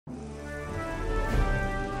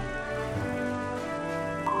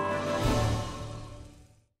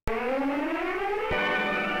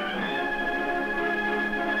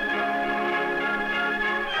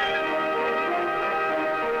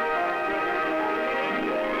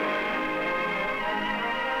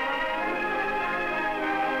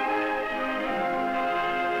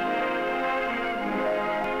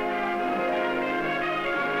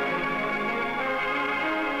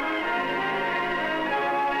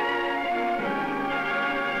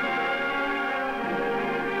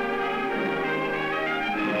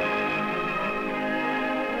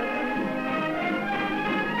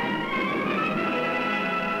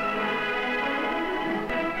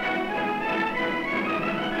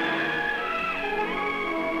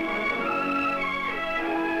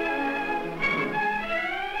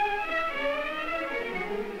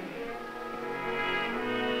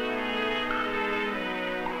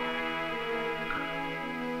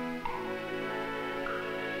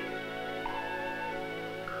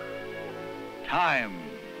Time,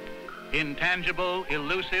 intangible,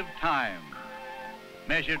 elusive time,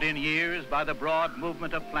 measured in years by the broad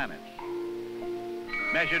movement of planets,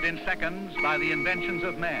 measured in seconds by the inventions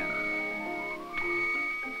of man.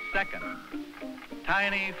 Second,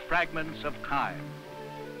 tiny fragments of time,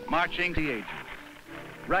 marching the ages,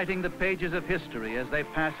 writing the pages of history as they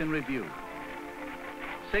pass in review.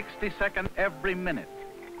 60 seconds every minute,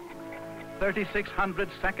 3,600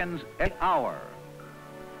 seconds every hour,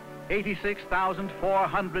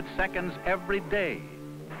 86,400 seconds every day.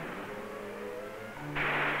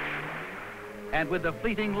 And with the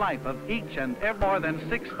fleeting life of each and every, more than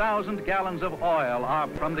 6,000 gallons of oil are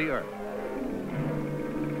from the earth.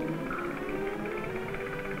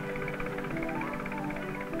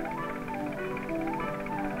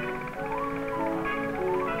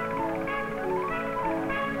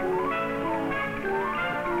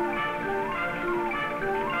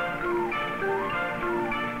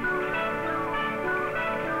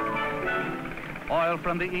 Oil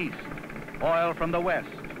from the east, oil from the west,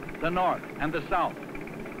 the north and the south,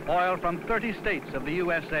 oil from 30 states of the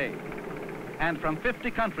USA, and from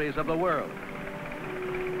 50 countries of the world.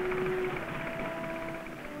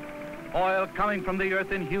 Oil coming from the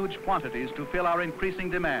earth in huge quantities to fill our increasing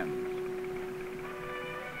demands.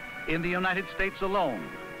 In the United States alone,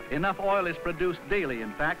 enough oil is produced daily,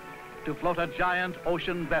 in fact, to float a giant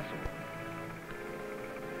ocean vessel.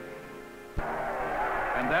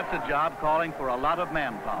 And that's a job calling for a lot of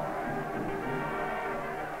manpower.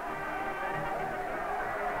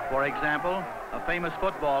 For example, a famous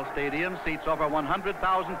football stadium seats over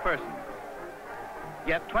 100,000 persons.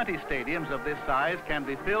 Yet 20 stadiums of this size can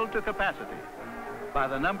be filled to capacity by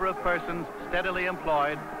the number of persons steadily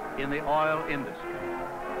employed in the oil industry.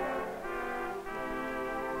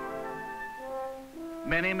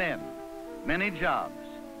 Many men, many jobs,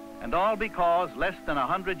 and all because less than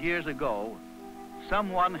 100 years ago,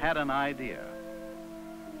 someone had an idea.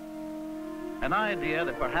 An idea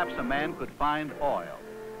that perhaps a man could find oil.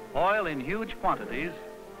 Oil in huge quantities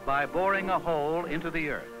by boring a hole into the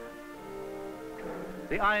earth.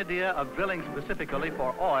 The idea of drilling specifically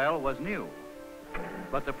for oil was new,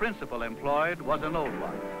 but the principle employed was an old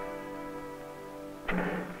one.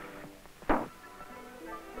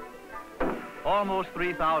 Almost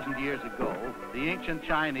 3,000 years ago, the ancient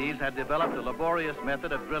Chinese had developed a laborious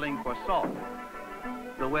method of drilling for salt.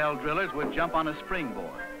 The well drillers would jump on a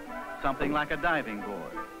springboard, something like a diving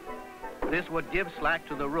board. This would give slack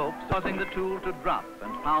to the rope, causing the tool to drop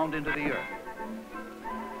and pound into the earth.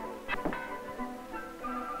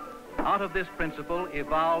 Out of this principle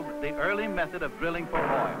evolved the early method of drilling for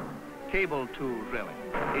oil, cable tool drilling,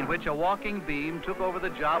 in which a walking beam took over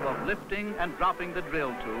the job of lifting and dropping the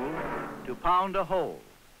drill tool to pound a hole.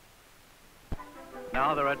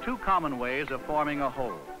 Now, there are two common ways of forming a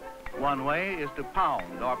hole. One way is to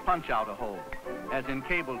pound or punch out a hole, as in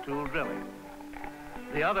cable tool drilling.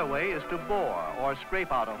 The other way is to bore or scrape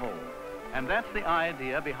out a hole, and that's the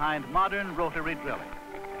idea behind modern rotary drilling.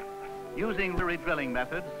 Using rotary drilling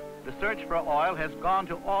methods, the search for oil has gone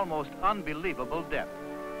to almost unbelievable depth.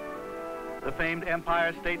 The famed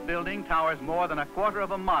Empire State Building towers more than 1/4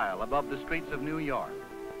 of a mile above the streets of New York.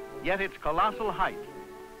 Yet its colossal height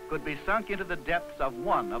could be sunk into the depths of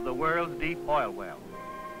one of the world's deep oil wells.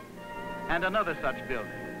 And another such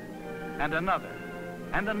building, and another,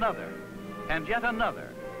 and another, and yet another,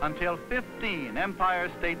 until 15 Empire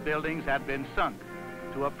State Buildings had been sunk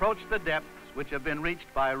to approach the depths which have been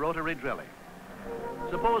reached by rotary drilling.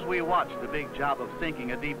 Suppose we watch the big job of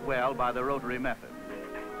sinking a deep well by the rotary method.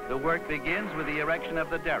 The work begins with the erection of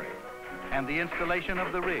the derrick and the installation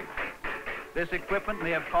of the rig. This equipment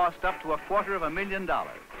may have cost up to $250,000,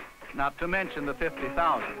 not to mention the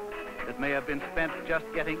 $50,000 that may have been spent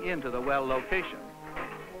just getting into the well location.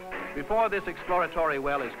 Before this exploratory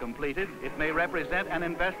well is completed, it may represent an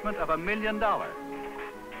investment of $1 million,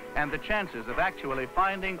 and the chances of actually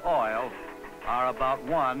finding oil are about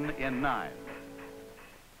 1 in 9.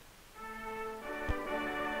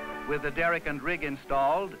 With the derrick and rig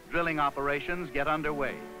installed, drilling operations get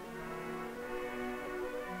underway.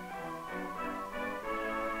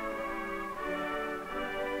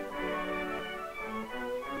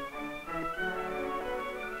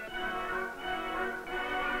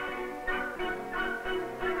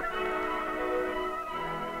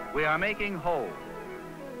 We are making holes.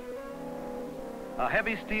 A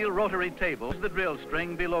heavy steel rotary table is the drill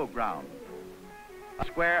string below ground. A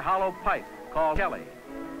square hollow pipe called Kelly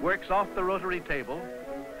works off the rotary table,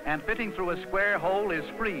 and fitting through a square hole is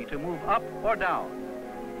free to move up or down.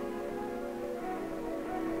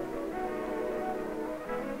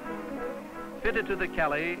 Fitted to the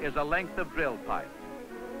Kelly is a length of drill pipe.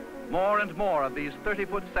 More and more of these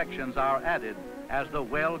 30-foot sections are added as the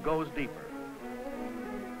well goes deeper.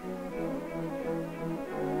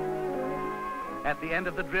 At the end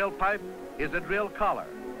of the drill pipe is a drill collar,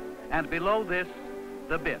 and below this,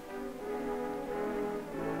 the bit.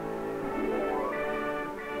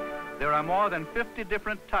 There are more than 50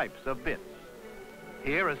 different types of bits.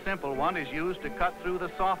 Here, a simple one is used to cut through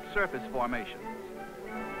the soft surface formations.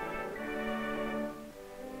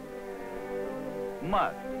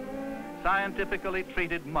 Mud, scientifically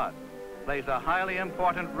treated mud, plays a highly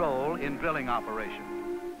important role in drilling operations.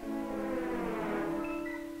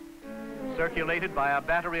 Circulated by a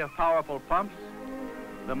battery of powerful pumps,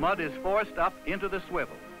 the mud is forced up into the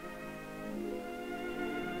swivel.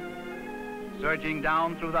 Surging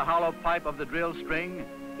down through the hollow pipe of the drill string,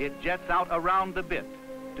 it jets out around the bit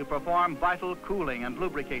to perform vital cooling and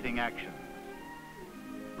lubricating actions.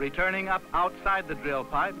 Returning up outside the drill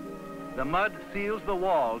pipe, the mud seals the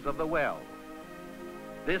walls of the well.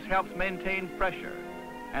 This helps maintain pressure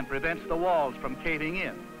and prevents the walls from caving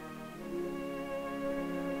in.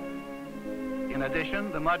 In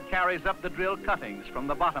addition, the mud carries up the drill cuttings from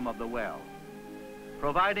the bottom of the well,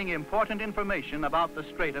 providing important information about the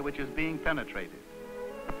strata which is being penetrated.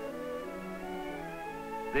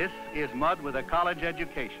 This is mud with a college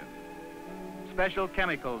education. Special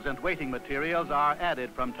chemicals and weighting materials are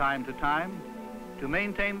added from time to time to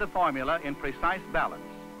maintain the formula in precise balance.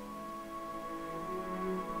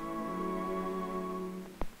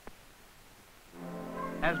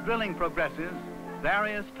 As drilling progresses,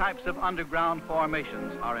 various types of underground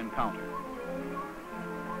formations are encountered.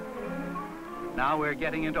 Now we're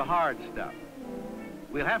getting into hard stuff.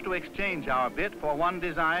 We'll have to exchange our bit for one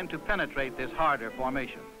designed to penetrate this harder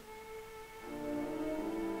formation.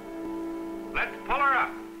 Let's pull her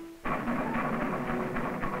up.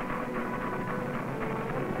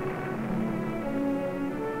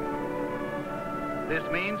 This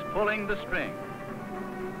means pulling the string.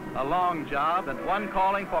 A long job and one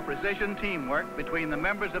calling for precision teamwork between the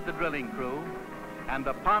members of the drilling crew and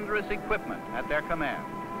the ponderous equipment at their command.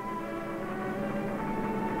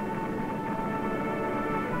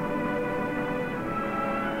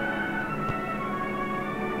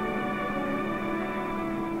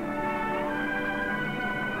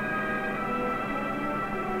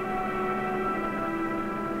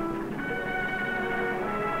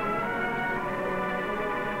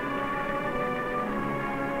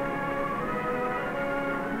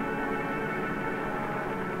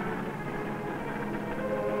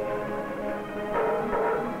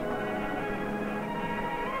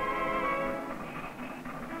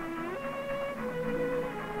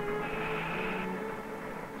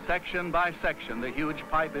 Section by section, the huge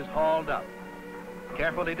pipe is hauled up,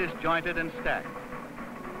 carefully disjointed and stacked.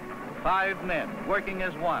 5 men working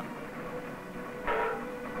as one,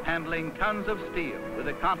 handling tons of steel with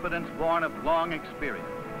a confidence born of long experience.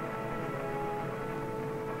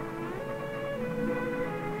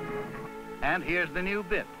 And here's the new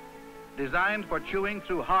bit, designed for chewing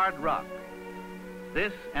through hard rock.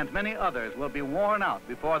 This and many others will be worn out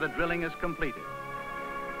before the drilling is completed.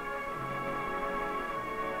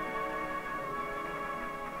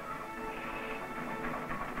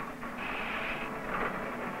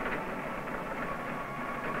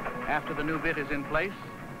 After the new bit is in place,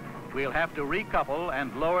 we'll have to recouple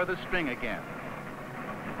and lower the string again.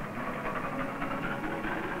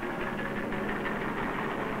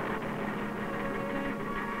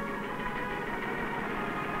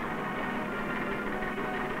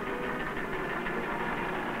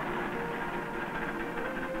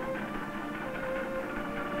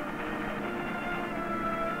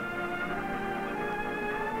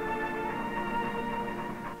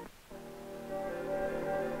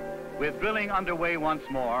 With drilling underway once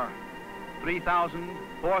more, 3,000,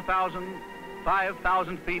 4,000,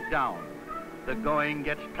 5,000 feet down, the going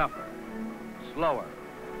gets tougher, slower.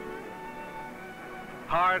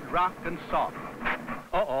 Hard rock and soft.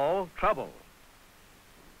 Uh-oh, trouble.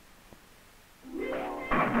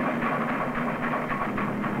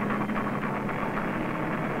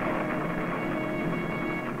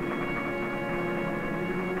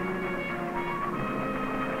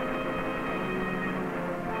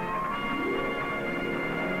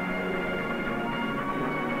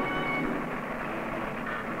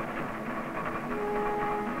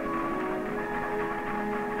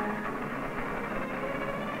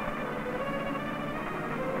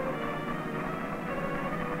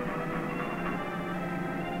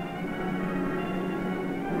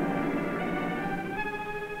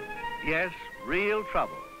 Yes, real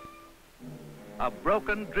trouble. A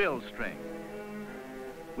broken drill string.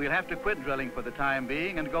 We'll have to quit drilling for the time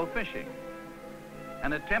being and go fishing.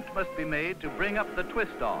 an attempt must be made to bring up the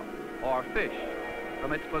twist-off, or fish,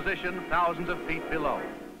 from its position thousands of feet below.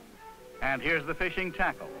 And here's the fishing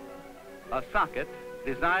tackle, a socket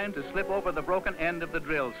designed to slip over the broken end of the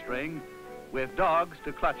drill string with dogs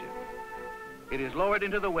to clutch it. It is lowered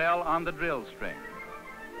into the well on the drill string.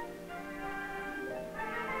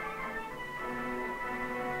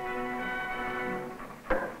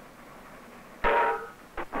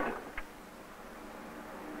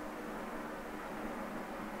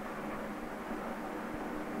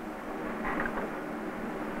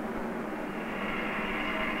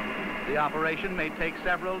 The operation may take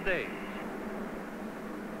several days.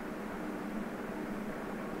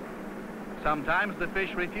 Sometimes the fish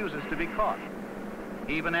refuses to be caught,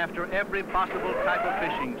 even after every possible type of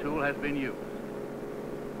fishing tool has been used.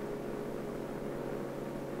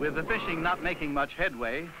 With the fishing not making much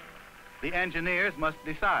headway, the engineers must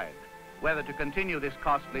decide whether to continue this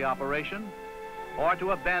costly operation, or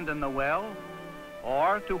to abandon the well,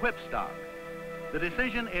 or to whipstock. The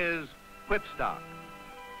decision is whipstock.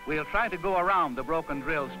 We'll try to go around the broken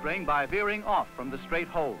drill string by veering off from the straight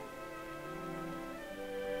hole.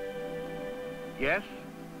 Yes,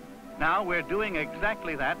 now we're doing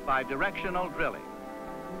exactly that by directional drilling.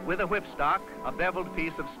 With a whipstock, a beveled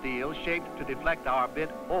piece of steel shaped to deflect our bit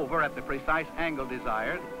over at the precise angle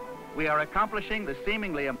desired, we are accomplishing the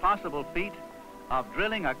seemingly impossible feat of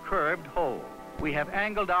drilling a curved hole. We have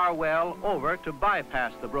angled our well over to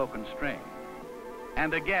bypass the broken string.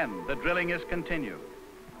 And again, the drilling is continued,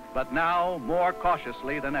 but now more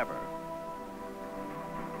cautiously than ever.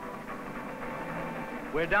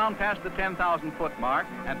 We're down past the 10,000-foot mark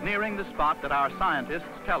and nearing the spot that our scientists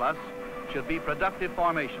tell us should be productive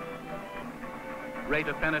formation. Rate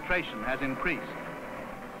of penetration has increased.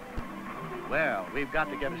 Well, we've got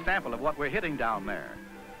to get a sample of what we're hitting down there.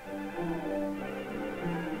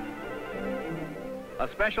 A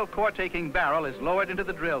special core-taking barrel is lowered into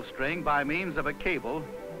the drill string by means of a cable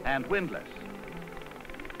and windlass.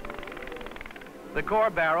 The core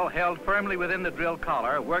barrel, held firmly within the drill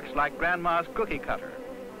collar, works like Grandma's cookie cutter.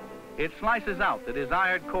 It slices out the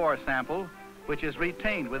desired core sample, which is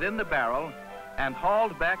retained within the barrel and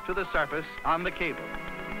hauled back to the surface on the cable.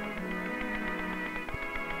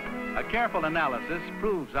 A careful analysis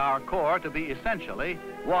proves our core to be essentially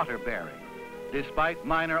water-bearing, despite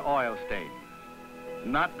minor oil stains.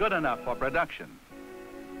 Not good enough for production.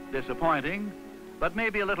 Disappointing, but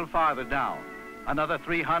maybe a little farther down. Another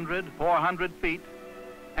 300, 400 feet,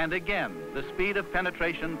 and again, the speed of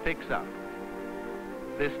penetration picks up.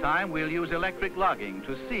 This time, we'll use electric logging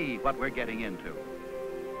to see what we're getting into.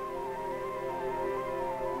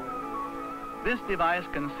 This device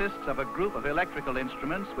consists of a group of electrical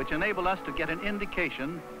instruments which enable us to get an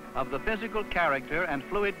indication of the physical character and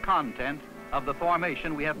fluid content of the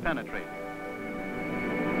formation we have penetrated.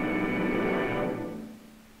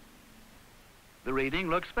 The reading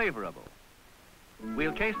looks favorable.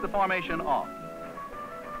 We'll case the formation off.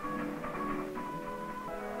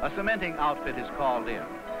 A cementing outfit is called in.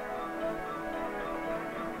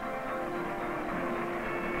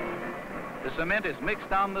 The cement is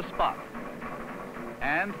mixed on the spot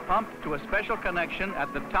and pumped to a special connection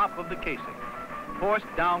at the top of the casing. Forced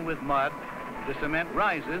down with mud, the cement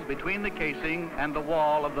rises between the casing and the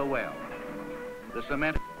wall of the well. The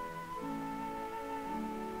cement...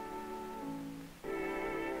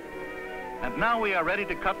 And now we are ready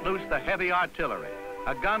to cut loose the heavy artillery.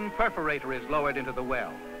 A gun perforator is lowered into the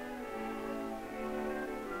well.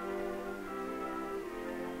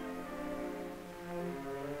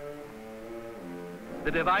 The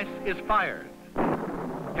device is fired.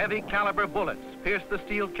 Heavy caliber bullets pierce the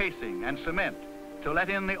steel casing and cement to let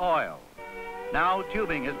in the oil. Now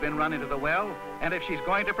tubing has been run into the well, and if she's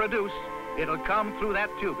going to produce, it'll come through that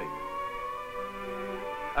tubing.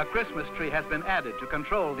 A Christmas tree has been added to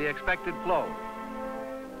control the expected flow.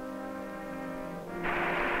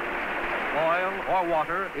 Oil or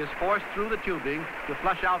water is forced through the tubing to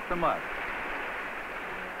flush out the mud.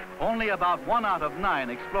 Only about 1 out of 9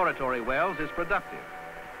 exploratory wells is productive.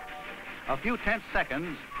 A few tense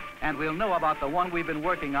seconds, and we'll know about the one we've been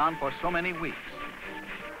working on for so many weeks.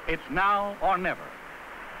 It's now or never.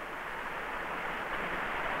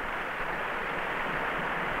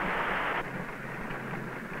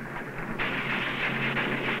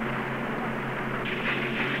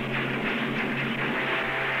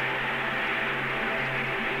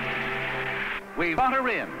 We've got her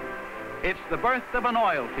in. It's the birth of an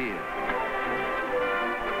oil field.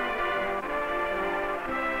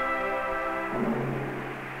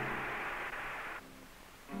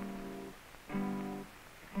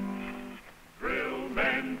 Drill,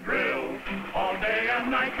 men, drill. All day and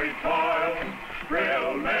night we toil.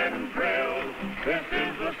 drill, men drill. This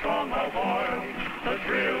is the song of oil. The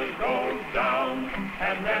drill goes down,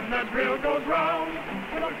 and then the drill goes round.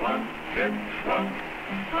 With a plunk, dip, plunk,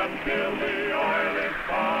 until the oil is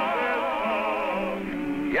found.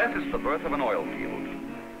 Yes, it's the birth of an oil field.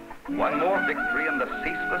 One more victory in the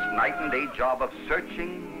ceaseless night and day job of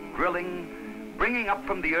searching, drilling, bringing up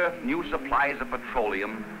from the earth new supplies of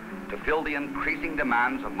petroleum to fill the increasing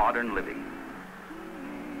demands of modern living.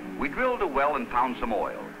 We drilled a well and found some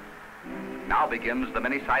oil. Now begins the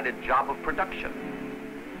many-sided job of production,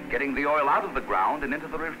 getting the oil out of the ground and into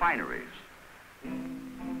the refineries.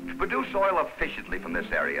 To produce oil efficiently from this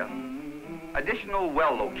area, additional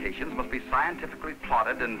well locations must be scientifically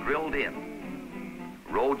plotted and drilled in.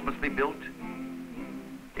 Roads must be built,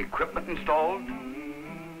 equipment installed,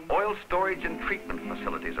 oil storage and treatment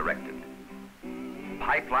facilities erected,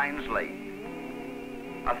 pipelines laid.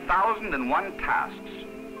 1,001 tasks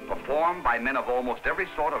performed by men of almost every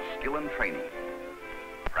sort of skill and training.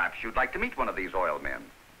 Perhaps you'd like to meet one of these oil men,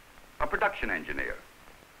 a production engineer.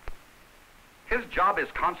 His job is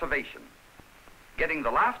conservation, getting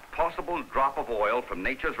the last possible drop of oil from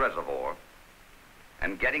nature's reservoir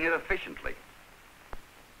and getting it efficiently.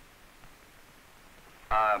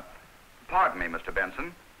 Pardon me, Mr.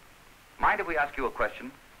 Benson. Mind if we ask you a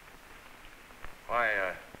question? Why,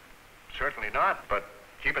 certainly not, but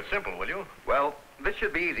keep it simple, will you? Well, this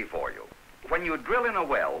should be easy for you. When you drill in a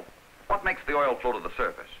well, what makes the oil flow to the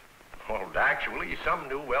surface? Well, actually, some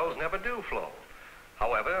new wells never do flow.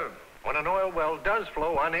 However, when an oil well does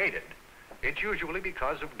flow unaided, it's usually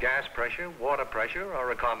because of gas pressure, water pressure,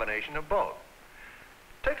 or a combination of both.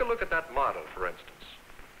 Take a look at that model, for instance.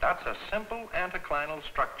 That's a simple anticlinal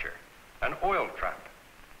structure, an oil trap.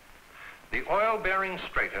 The oil-bearing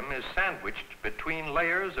stratum is sandwiched between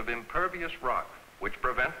layers of impervious rock, which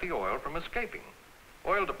prevent the oil from escaping.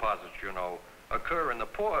 Oil deposits, you know, occur in the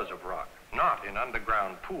pores of rock, not in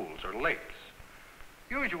underground pools or lakes.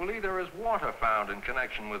 Usually there is water found in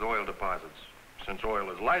connection with oil deposits. Since oil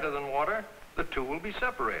is lighter than water, the two will be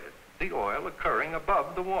separated, the oil occurring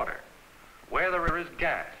above the water. Where there is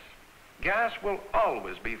gas, gas will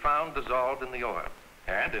always be found dissolved in the oil.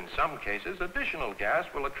 And in some cases, additional gas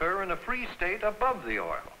will occur in a free state above the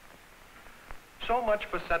oil. So much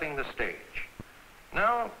for setting the stage.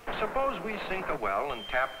 Now, suppose we sink a well and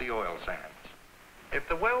tap the oil sands. If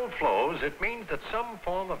the well flows, it means that some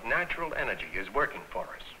form of natural energy is working for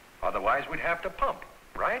us. Otherwise, we'd have to pump,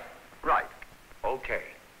 right? Right. Okay.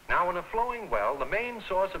 Now, in a flowing well, the main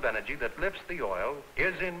source of energy that lifts the oil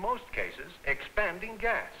is, in most cases, expanding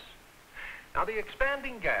gas. Now, the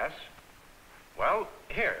expanding gas, well,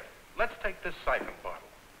 here, let's take this siphon bottle.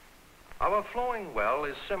 Our flowing well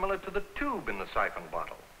is similar to the tube in the siphon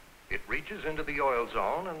bottle. It reaches into the oil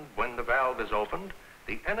zone, and when the valve is opened,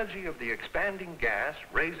 the energy of the expanding gas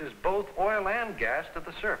raises both oil and gas to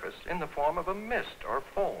the surface in the form of a mist or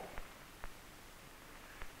foam.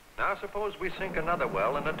 Now, suppose we sink another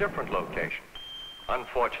well in a different location.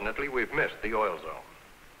 Unfortunately, we've missed the oil zone.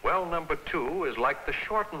 Well number 2 is like the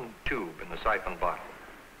shortened tube in the siphon bottle.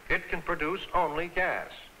 It can produce only gas.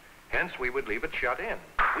 Hence, we would leave it shut in.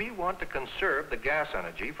 We want to conserve the gas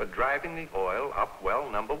energy for driving the oil up well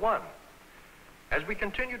number 1. As we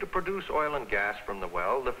continue to produce oil and gas from the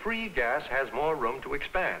well, the free gas has more room to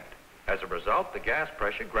expand. As a result, the gas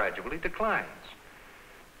pressure gradually declines.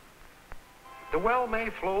 The well may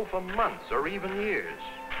flow for months or even years,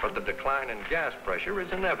 but the decline in gas pressure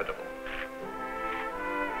is inevitable.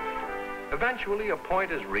 Eventually, a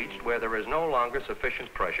point is reached where there is no longer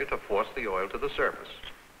sufficient pressure to force the oil to the surface.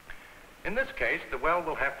 In this case, the well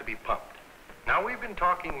will have to be pumped. Now, we've been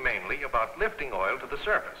talking mainly about lifting oil to the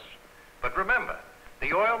surface. But remember,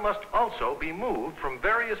 the oil must also be moved from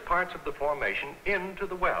various parts of the formation into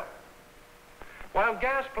the well. While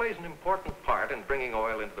gas plays an important part in bringing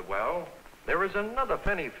oil into the well, there is another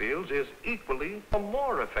Fenny feels is equally or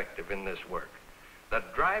more effective in this work, the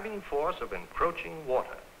driving force of encroaching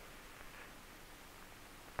water.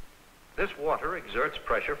 This water exerts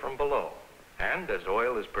pressure from below, and as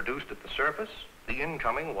oil is produced at the surface, the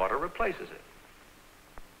incoming water replaces it.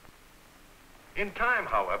 In time,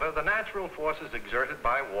 however, the natural forces exerted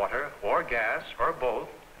by water or gas or both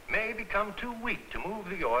may become too weak to move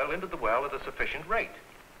the oil into the well at a sufficient rate.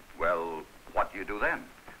 Well, what do you do then?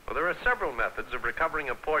 Well, there are several methods of recovering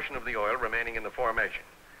a portion of the oil remaining in the formation.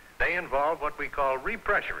 They involve what we call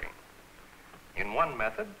repressuring. In one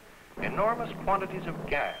method, enormous quantities of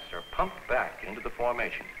gas are pumped back into the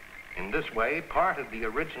formation. In this way, part of the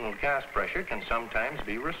original gas pressure can sometimes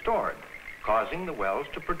be restored, causing the wells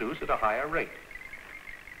to produce at a higher rate.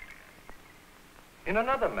 In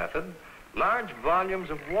another method, Large volumes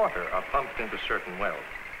of water are pumped into certain wells.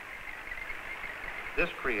 This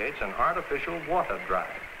creates an artificial water drive,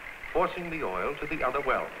 forcing the oil to the other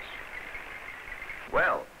wells.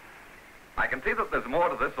 Well, I can see that there's more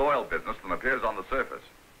to this oil business than appears on the surface.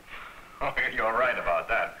 Oh, you're right about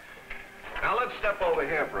that. Now let's step over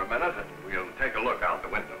here for a minute and we'll take a look out the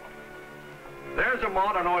window. There's a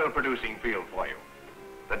modern oil-producing field for you.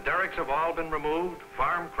 The derricks have all been removed,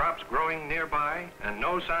 farm crops growing nearby, and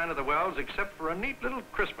no sign of the wells except for a neat little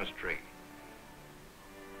Christmas tree.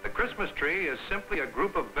 The Christmas tree is simply a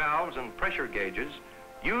group of valves and pressure gauges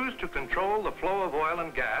used to control the flow of oil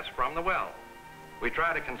and gas from the well. We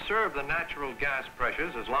try to conserve the natural gas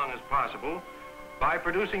pressures as long as possible by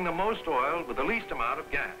producing the most oil with the least amount of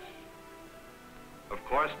gas. Of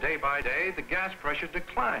course, day by day, the gas pressure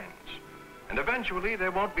declines, and eventually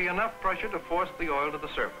there won't be enough pressure to force the oil to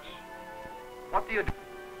the surface. What do you do?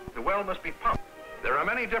 The well must be pumped. There are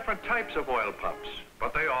many different types of oil pumps,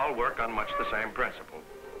 but they all work on much the same principle.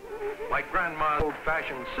 Like Grandma's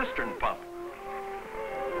old-fashioned cistern pump.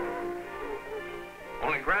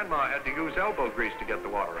 Only Grandma had to use elbow grease to get the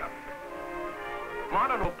water out.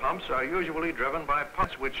 Modern oil pumps are usually driven by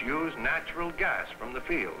pumps which use natural gas from the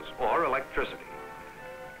fields or electricity.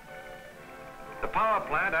 The power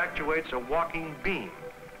plant actuates a walking beam,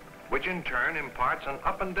 which in turn imparts an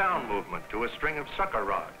up and down movement to a string of sucker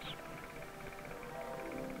rods.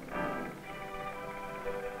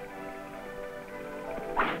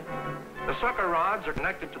 The sucker rods are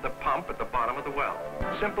connected to the pump at the bottom of the well.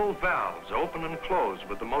 Simple valves open and close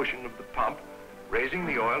with the motion of the pump, raising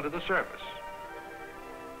the oil to the surface.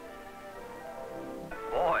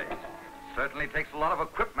 Boy, certainly takes a lot of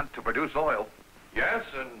equipment to produce oil. Yes,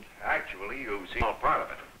 and actually you've seen all part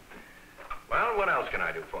of it. Well, what else can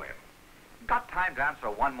I do for you? Got time to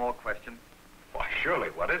answer one more question? Why, surely.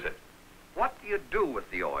 What is it? What do you do with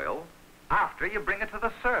the oil after you bring it to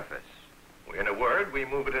the surface? In a word, we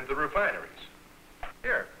move it into the refineries.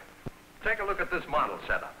 Here, take a look at this model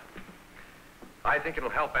setup. I think it'll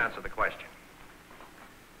help answer the question.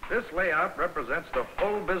 This layout represents the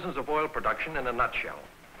whole business of oil production in a nutshell.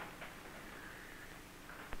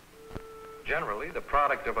 Generally, the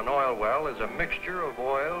product of an oil well is a mixture of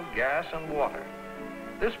oil, gas, and water.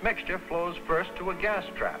 This mixture flows first to a gas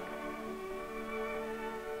trap.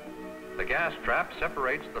 The gas trap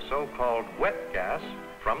separates the so-called wet gas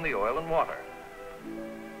from the oil and water.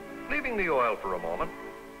 Leaving the oil for a moment,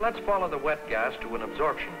 let's follow the wet gas to an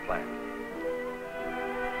absorption plant.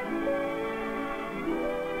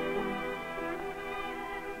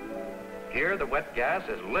 Here, the wet gas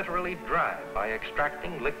is literally dried by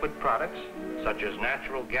extracting liquid products such as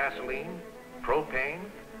natural gasoline, propane,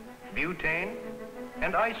 butane,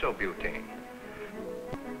 and isobutane.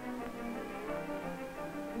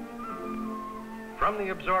 From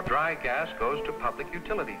the absorbed dry gas goes to public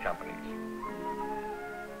utility companies,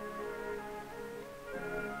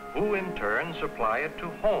 who in turn supply it to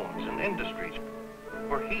homes and industries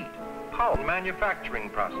for heat, power, and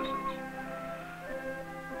manufacturing processes.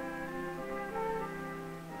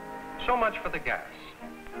 So much for the gas.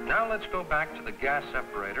 Now let's go back to the gas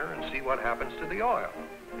separator and see what happens to the oil.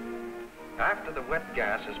 After the wet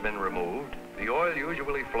gas has been removed, the oil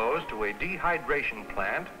usually flows to a dehydration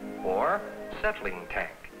plant or settling tank,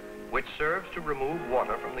 which serves to remove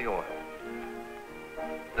water from the oil.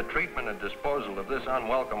 The treatment and disposal of this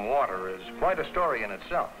unwelcome water is quite a story in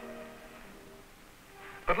itself.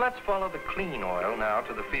 But let's follow the clean oil now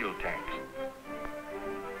to the field tanks.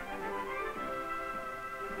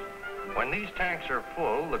 When these tanks are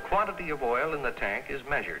full, the quantity of oil in the tank is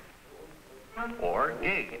measured or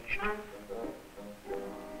gauged.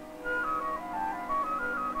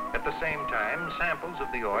 At the same time, samples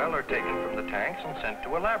of the oil are taken from the tanks and sent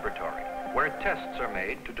to a laboratory, where tests are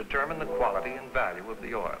made to determine the quality and value of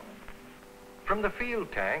the oil. From the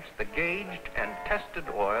field tanks, the gauged and tested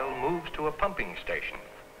oil moves to a pumping station,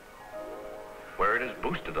 where it is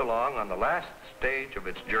boosted along on the last stage of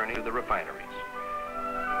its journey to the refineries.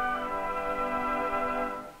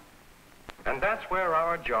 And that's where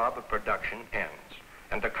our job of production ends,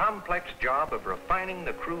 and the complex job of refining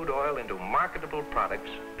the crude oil into marketable products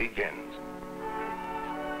begins.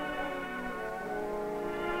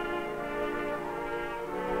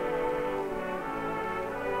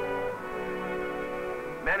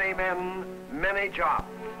 Many men, many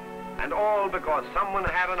jobs, and all because someone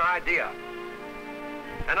had an idea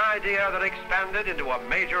that expanded into a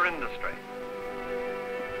major industry,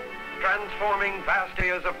 transforming vast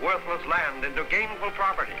areas of worthless land into gainful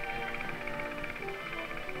property,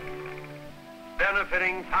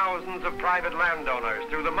 benefiting thousands of private landowners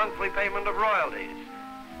through the monthly payment of royalties,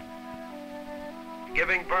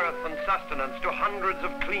 giving birth and sustenance to hundreds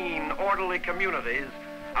of clean, orderly communities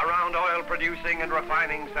around oil-producing and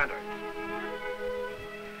refining centers.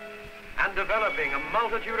 And developing a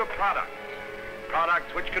multitude of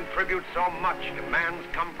products which contribute so much to man's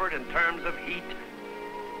comfort in terms of heat,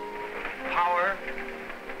 power,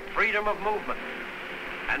 freedom of movement,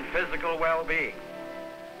 and physical well-being.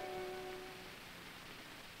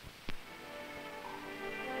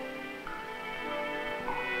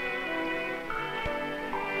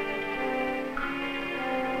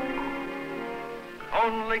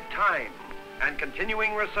 Only time and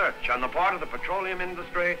continuing research on the part of the petroleum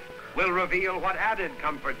industry will reveal what added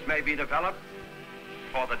comforts may be developed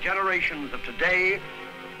for the generations of today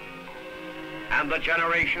and the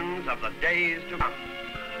generations of the days to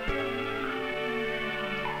come.